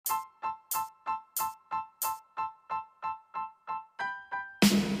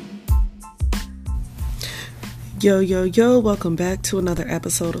Yo, yo, yo, welcome back to another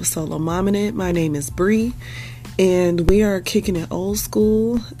episode of Solo Mominate. My name is Bree, and we are kicking it old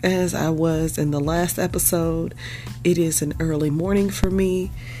school as I was in the last episode. It is an early morning for me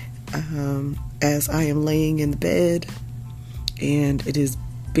as I am laying in the bed, and it is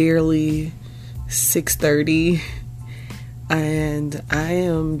barely 6:30, and I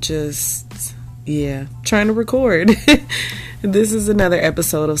am just, trying to record. This is another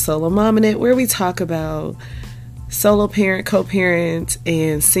episode of Solo Mominate where we talk about solo parent, co-parent,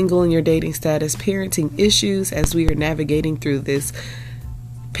 and single in your dating status parenting issues as we are navigating through this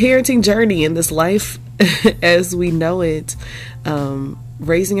parenting journey in this life as we know it,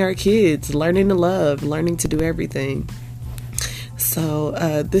 raising our kids, learning to love, learning to do everything. So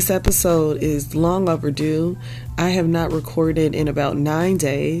this episode is long overdue. I have not recorded in about 9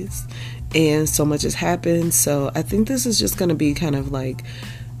 days, and so much has happened. So I think this is just going to be kind of like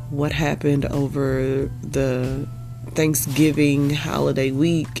what happened over the Thanksgiving holiday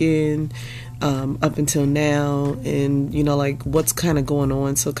weekend up until now, and like what's kind of going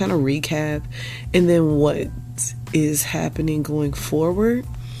on, so kind of recap, and then what is happening going forward.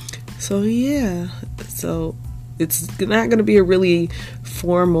 So it's not going to be a really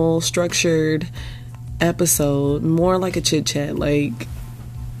formal, structured episode, more like a chit chat, like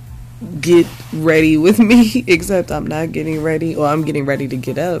get ready with me, except I'm not getting ready, or I'm getting ready to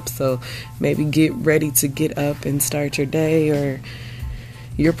get up. So maybe get ready to get up and start your day, or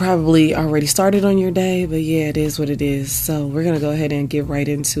you're probably already started on your day, but yeah, it is what it is. So we're gonna go ahead and get right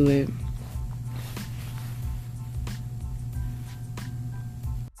into it.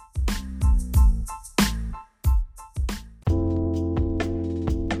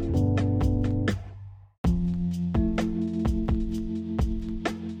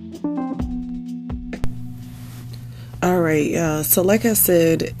 Alright, so like I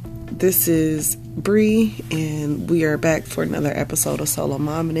said, this is Bree, and we are back for another episode of Solo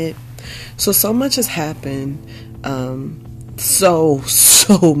Mominate. So much has happened. So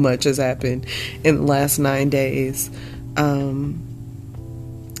much has happened in the last 9 days. I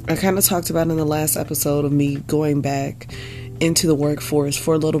kind of talked about in the last episode of me going back into the workforce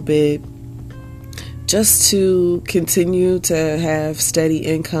for a little bit, just to continue to have steady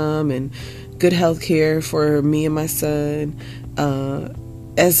income and good health care for me and my son.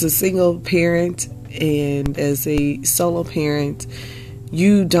 As a single parent and as a solo parent,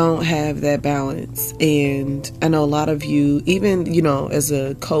 you don't have that balance. And I know a lot of you, even, as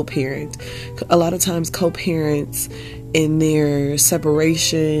a co-parent, a lot of times co-parents in their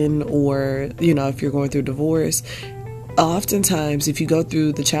separation, or, if you're going through divorce, oftentimes, if you go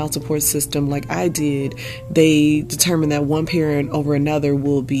through the child support system like I did, they determine that one parent over another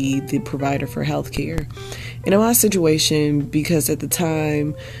will be the provider for health care. And in my situation, because at the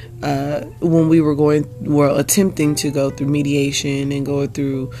time when we were attempting to go through mediation and go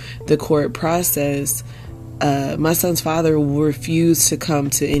through the court process, my son's father refused to come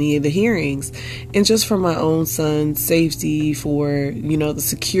to any of the hearings. And just for my own son's safety, for, the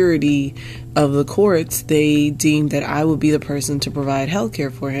security of the courts, they deemed that I would be the person to provide health care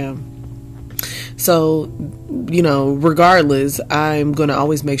for him. So, regardless, I'm going to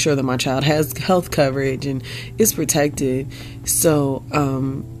always make sure that my child has health coverage and is protected. So,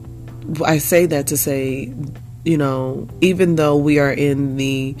 I say that to say, even though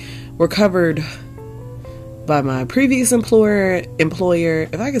we're covered by my previous employer,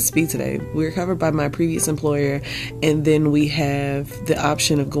 if I could speak today, we're covered by my previous employer, and then we have the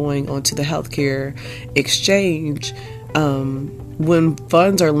option of going onto the healthcare exchange. When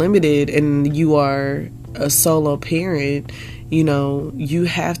funds are limited and you are a solo parent, you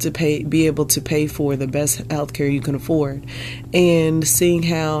have to be able to pay for the best healthcare you can afford. And seeing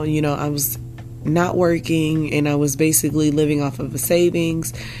how, I was not working and I was basically living off of a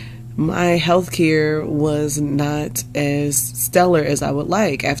savings, my healthcare was not as stellar as I would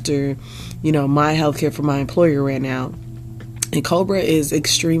like after, my healthcare for my employer ran out. And COBRA is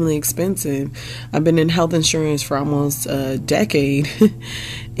extremely expensive. I've been in health insurance for almost a decade,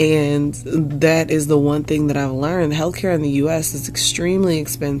 and that is the one thing that I've learned. Healthcare in the U.S. is extremely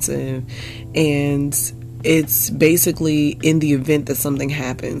expensive, and it's basically in the event that something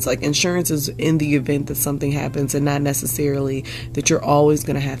happens. Like, insurance is in the event that something happens, and not necessarily that you're always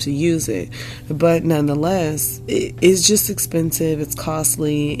going to have to use it. But nonetheless, it's just expensive, it's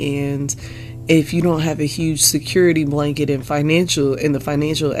costly, and if you don't have a huge security blanket in the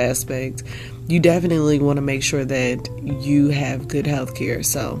financial aspect, you definitely want to make sure that you have good health care.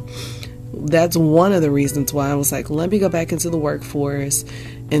 So that's one of the reasons why I was like, let me go back into the workforce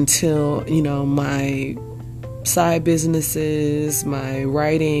until, my side businesses, my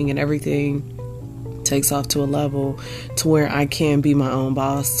writing and everything takes off to a level to where I can be my own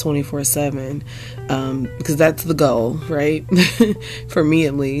boss 24/7, because that's the goal, right? For me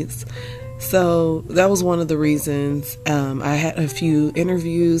at least. So that was one of the reasons. I had a few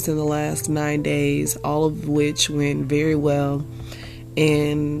interviews in the last 9 days, all of which went very well,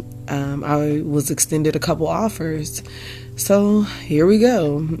 and I was extended a couple offers. So here we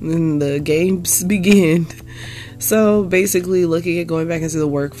go, and the games begin. So basically looking at going back into the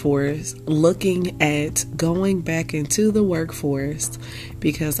workforce,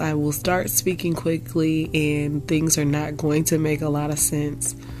 because I will start speaking quickly and things are not going to make a lot of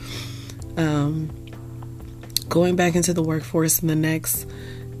sense. Going back into the workforce in the next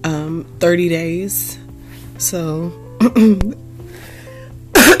 30 days. So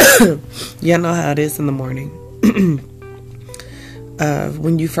y'all know how it is in the morning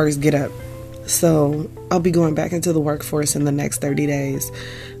when you first get up. So I'll be going back into the workforce in the next 30 days.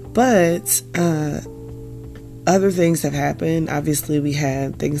 But other things have happened. Obviously, we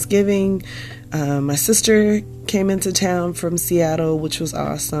had Thanksgiving. My sister came into town from Seattle, which was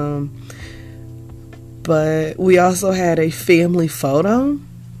awesome. But we also had a family photo.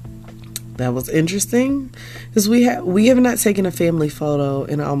 That was interesting, because we have not taken a family photo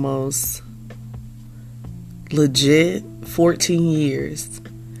in almost legit 14 years.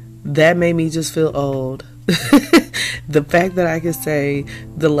 That made me just feel old. The fact that I could say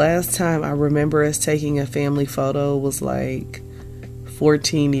the last time I remember us taking a family photo was like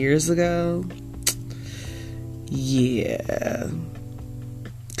 14 years ago. Yeah.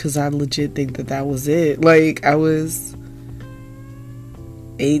 Because I legit think that was it. Like, I was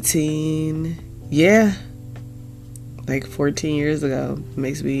 18. Yeah. Like 14 years ago.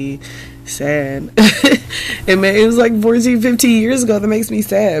 Makes me sad. It was like 14, 15 years ago. That makes me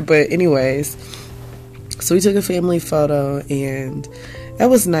sad. But anyways, so we took a family photo and that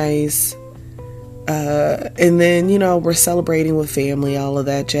was nice. And then, we're celebrating with family, all of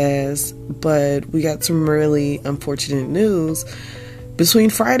that jazz. But we got some really unfortunate news. Between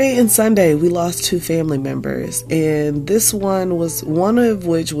Friday and Sunday, we lost 2 family members. And this one of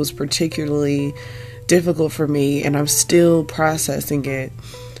which was particularly difficult for me, and I'm still processing it.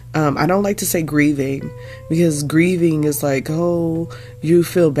 I don't like to say grieving, because grieving is like, oh, you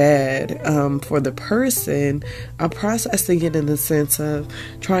feel bad for the person. I'm processing it in the sense of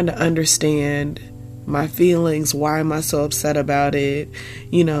trying to understand my feelings. Why am I so upset about it?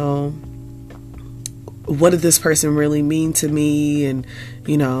 What did this person really mean to me? And,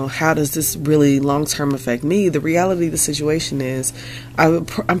 how does this really long-term affect me? The reality of the situation is I'm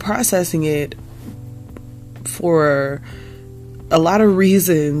processing it for a lot of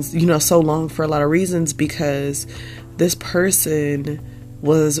reasons, so long for a lot of reasons, because this person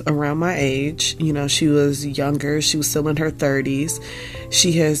was around my age. She was younger. She was still in her 30s.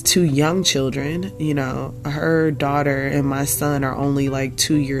 She has 2 young children. Her daughter and my son are only like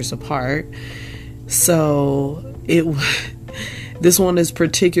 2 years apart. So this one is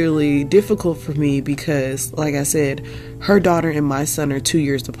particularly difficult for me because, like I said, her daughter and my son are 2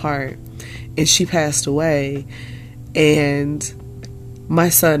 years apart, and she passed away, and my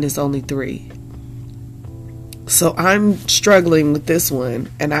son is only 3. So I'm struggling with this one,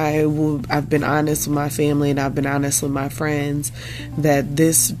 and I've been honest with my family, and I've been honest with my friends that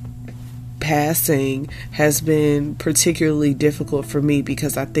this passing has been particularly difficult for me,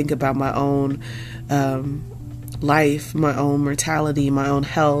 because I think about my own life, my own mortality, my own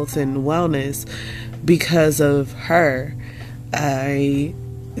health and wellness because of her.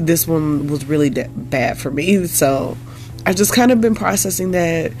 This one was really bad for me, so I've just kind of been processing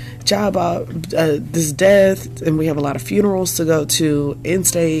that this death, and we have a lot of funerals to go to,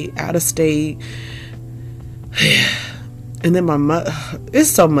 in-state, out-of-state. And then my mom, it's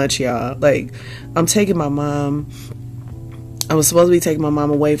so much, y'all. Like, I'm taking my mom. I was supposed to be taking my mom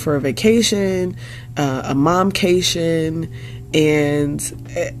away for a vacation, a momcation, and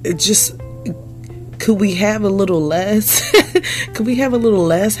it just, could we have a little less? Could we have a little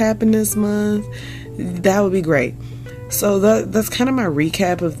less happiness month? That would be great. So that's kind of my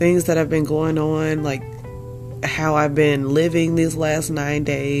recap of things that have been going on, like how I've been living these last 9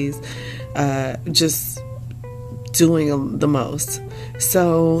 days, just doing the most.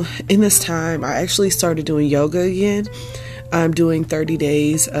 So in this time, I actually started doing yoga again. I'm doing 30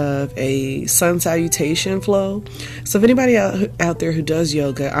 days of a sun salutation flow. So if anybody out there who does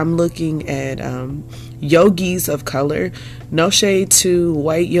yoga, I'm looking at yogis of color. No shade to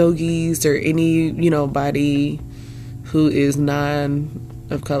white yogis or any, body who is non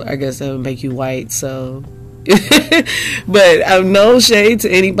of color. I guess that would make you white, so but no shade to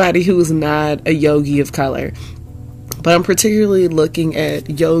anybody who is not a yogi of color. But I'm particularly looking at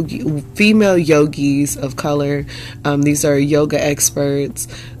female yogis of color. These are yoga experts,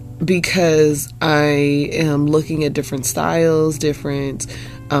 because I am looking at different styles, different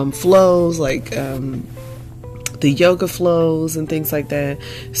flows, like the yoga flows and things like that.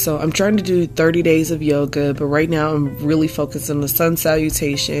 So I'm trying to do 30 days of yoga, but right now I'm really focused on the sun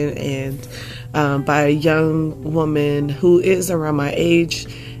salutation, and by a young woman who is around my age,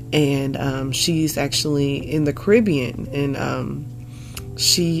 and she's actually in the Caribbean, and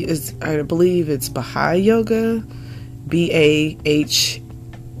she is, I believe it's Baha'i Yoga, BAHAI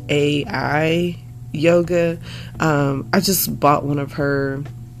Yoga. I just bought one of her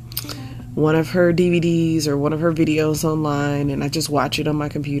DVDs or one of her videos online, and I just watch it on my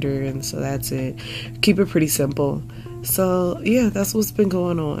computer, and so that's it. Keep it pretty simple. So yeah, that's what's been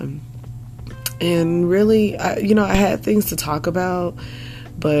going on. And really, I had things to talk about,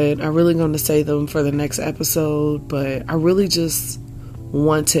 but I'm really going to save them for the next episode. But I really just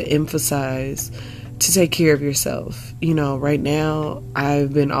want to emphasize to take care of yourself. Right now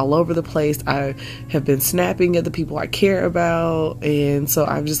I've been all over the place. I have been snapping at the people I care about, and so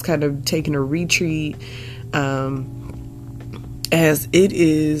I've just kind of taken a retreat, as it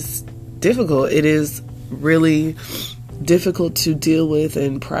is difficult. It is really difficult to deal with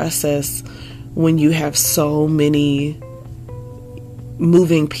and process when you have so many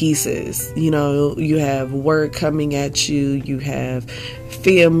moving pieces. You have work coming at you, you have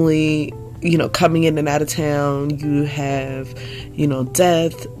family coming in and out of town, you have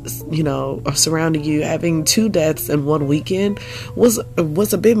death surrounding you. Having 2 deaths in one weekend was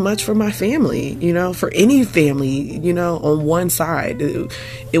a bit much for my family, for any family, on one side.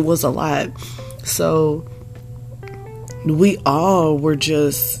 It was a lot. So we all were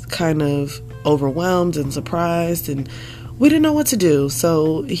just kind of overwhelmed and surprised, and we didn't know what to do.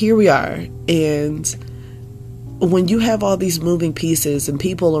 So here we are. And when you have all these moving pieces and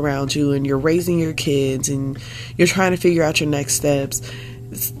people around you, and you're raising your kids, and you're trying to figure out your next steps,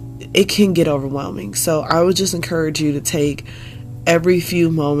 it can get overwhelming. So I would just encourage you to take every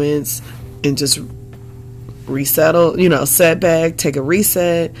few moments and just resettle, set back, take a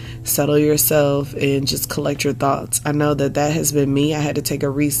reset, settle yourself, and just collect your thoughts. I know that has been me. I had to take a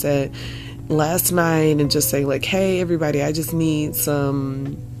reset last night and just say, like, hey everybody, I just need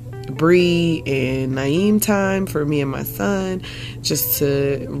some Bree and Naeem time for me and my son, just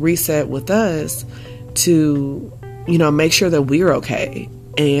to reset with us, to make sure that we're okay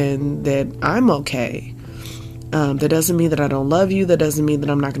and that I'm okay. That doesn't mean that I don't love you. That doesn't mean that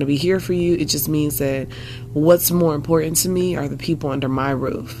I'm not going to be here for you. It just means that what's more important to me are the people under my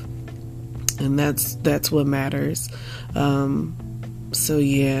roof, and that's what matters. So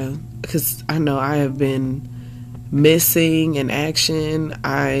yeah, because I know I have been missing in action.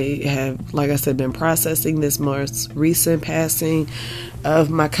 I have, like I said, been processing this most recent passing of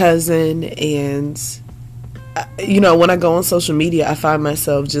my cousin, and when I go on social media, I find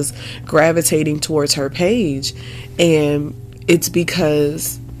myself just gravitating towards her page, and it's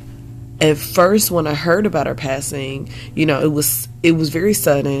because at first when I heard about her passing, it was very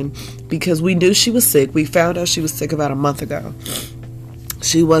sudden, because we knew she was sick. We found out she was sick about a month ago.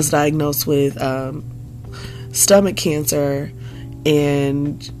 She was diagnosed with stomach cancer,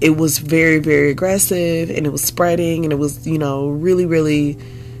 and it was very, very aggressive, and it was spreading, and it was, really, really,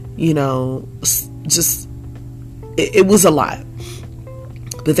 just, it was a lot.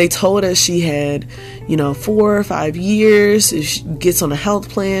 But they told us she had, 4 or 5 years. If she gets on a health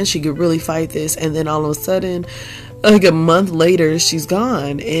plan, she could really fight this. And then all of a sudden, like a month later, she's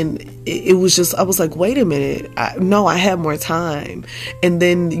gone. And it was just, I was like, wait a minute. I have more time. And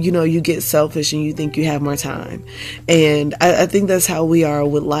then, you get selfish and you think you have more time. And I think that's how we are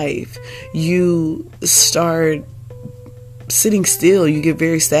with life. You start sitting still, you get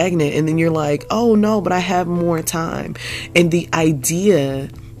very stagnant, and then you're like, oh no, but I have more time. And the idea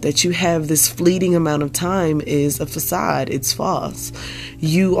that you have this fleeting amount of time is a facade. It's false.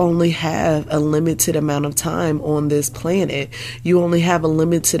 You only have a limited amount of time on this planet. You only have a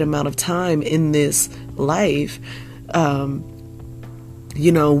limited amount of time in this life.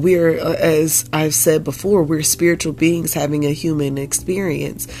 We're, as I've said before, we're spiritual beings having a human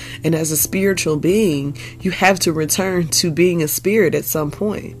experience. And as a spiritual being, you have to return to being a spirit at some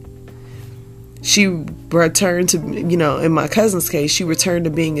point. She returned to, in my cousin's case, she returned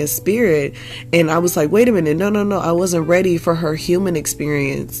to being a spirit. And I was like, wait a minute, no. I wasn't ready for her human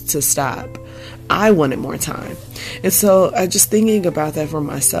experience to stop. I wanted more time. And so I just thinking about that for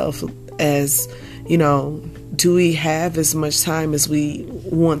myself as, do we have as much time as we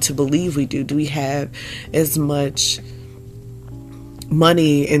want to believe we do? Do we have as much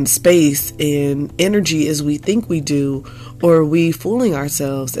money and space and energy as we think we do, or are we fooling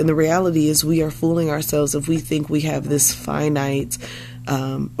ourselves? And the reality is we are fooling ourselves if we think we have this finite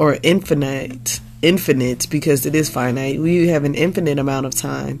or infinite, because it is finite. We have an infinite amount of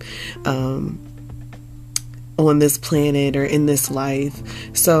time on this planet or in this life.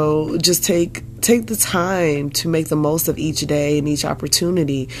 So just take the time to make the most of each day and each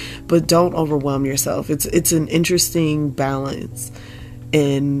opportunity, but don't overwhelm yourself. It's an interesting balance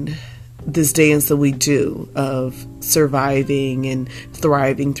in this dance that we do of surviving and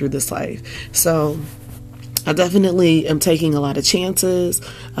thriving through this life. So I definitely am taking a lot of chances.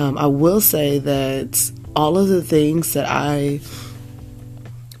 I will say that all of the things that I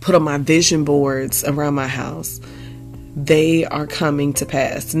put on my vision boards around my house, they are coming to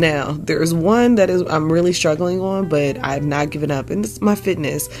pass. Now, there's one that I'm really struggling on, but I've not given up, and it's my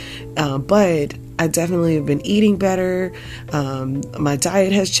fitness. But I definitely have been eating better. My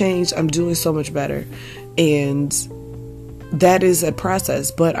diet has changed. I'm doing so much better. And that is a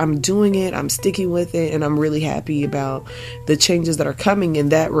process, but I'm doing it, I'm sticking with it, and I'm really happy about the changes that are coming in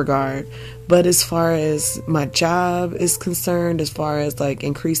that regard. But as far as my job is concerned, as far as like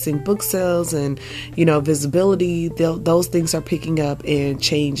increasing book sales and, visibility, those things are picking up and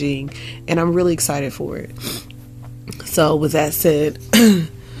changing, and I'm really excited for it. So with that said,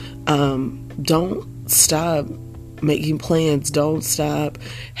 don't stop making plans. Don't stop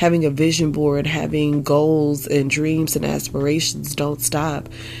having a vision board, having goals and dreams and aspirations. Don't stop,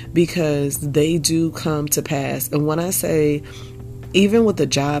 because they do come to pass. And when I say, even with the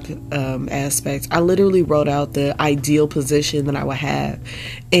job aspect, I literally wrote out the ideal position that I would have,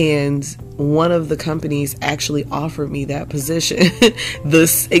 and one of the companies actually offered me that position,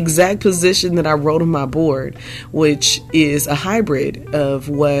 this exact position that I wrote on my board, which is a hybrid of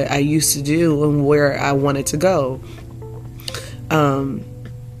what I used to do and where I wanted to go. And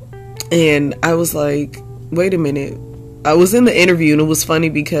I was like, wait a minute. I was in the interview, and it was funny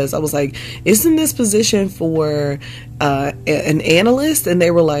because I was like, isn't this position for an analyst? And they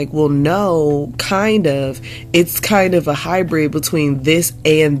were like, well, no, kind of. It's kind of a hybrid between this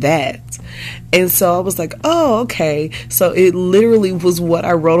and that. And so I was like, oh, okay. So it literally was what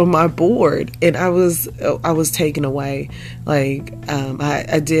I wrote on my board, and I was taken away. Like,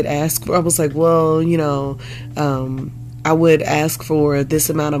 I did ask for, I was like, well, I would ask for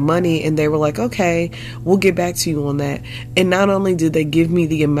this amount of money, and they were like, okay, we'll get back to you on that. And not only did they give me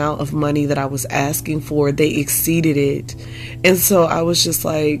the amount of money that I was asking for, they exceeded it. And so I was just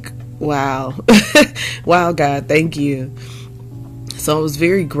like, wow. Wow, God, thank you. So I was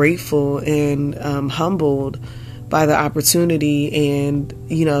very grateful and humbled by the opportunity and,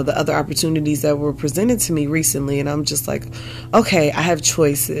 the other opportunities that were presented to me recently. And I'm just like, okay, I have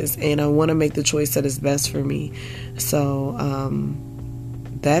choices, and I want to make the choice that is best for me. So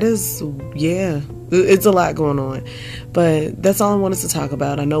that is, it's a lot going on. But that's all I wanted to talk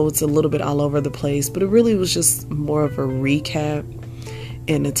about. I know it's a little bit all over the place, but it really was just more of a recap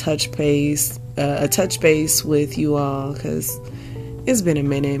and a touch base with you all, because it's been a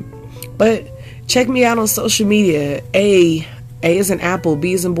minute. But check me out on social media. A is an apple,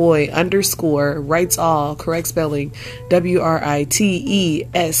 B is in boy, _ writes all, correct spelling, WRITESALL,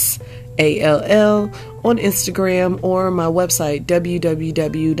 on Instagram, or my website,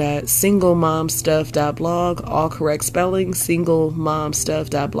 www.singlemomstuff.blog, all correct spelling,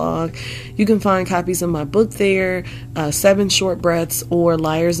 singlemomstuff.blog. You can find copies of my book there, 7 Short Breaths or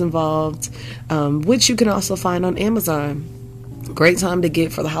Liars Involved, which you can also find on Amazon. Great time to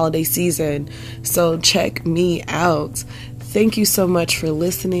get for the holiday season. So check me out. Thank you so much for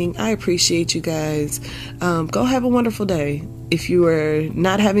listening. I appreciate you guys. Go have a wonderful day. If you are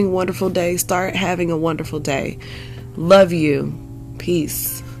not having a wonderful day, start having a wonderful day. Love you.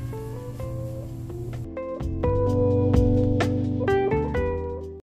 Peace.